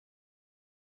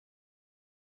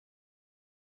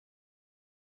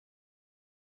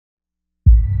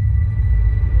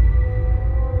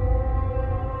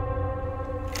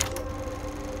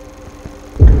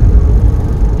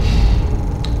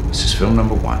film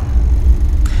number 1.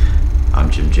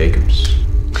 I'm Jim Jacobs.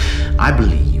 I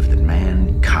believe that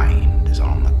mankind is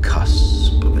on the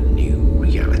cusp of a new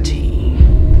reality,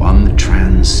 one that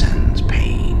transcends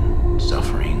pain,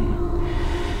 suffering,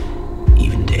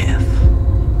 even death.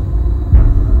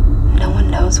 No one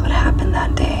knows what happened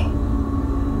that day.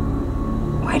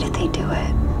 Why did they do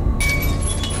it?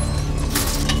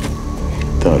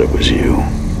 Thought it was you.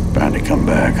 Bound to come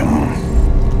back home.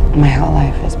 My whole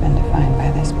life has been defined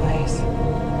by this place,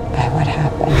 by what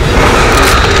happened.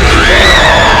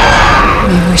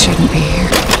 Maybe we shouldn't be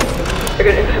here. They're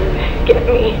gonna come get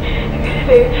me.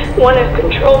 They want to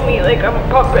control me like I'm a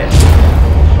puppet.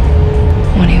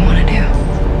 What do you want to do?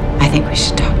 I think we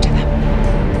should talk to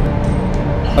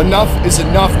them. Enough is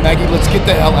enough, Maggie. Let's get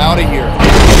the hell out of here.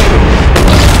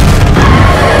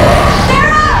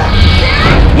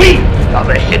 We are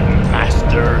the hidden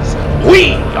masters.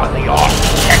 We are the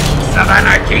architects of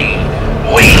anarchy.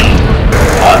 We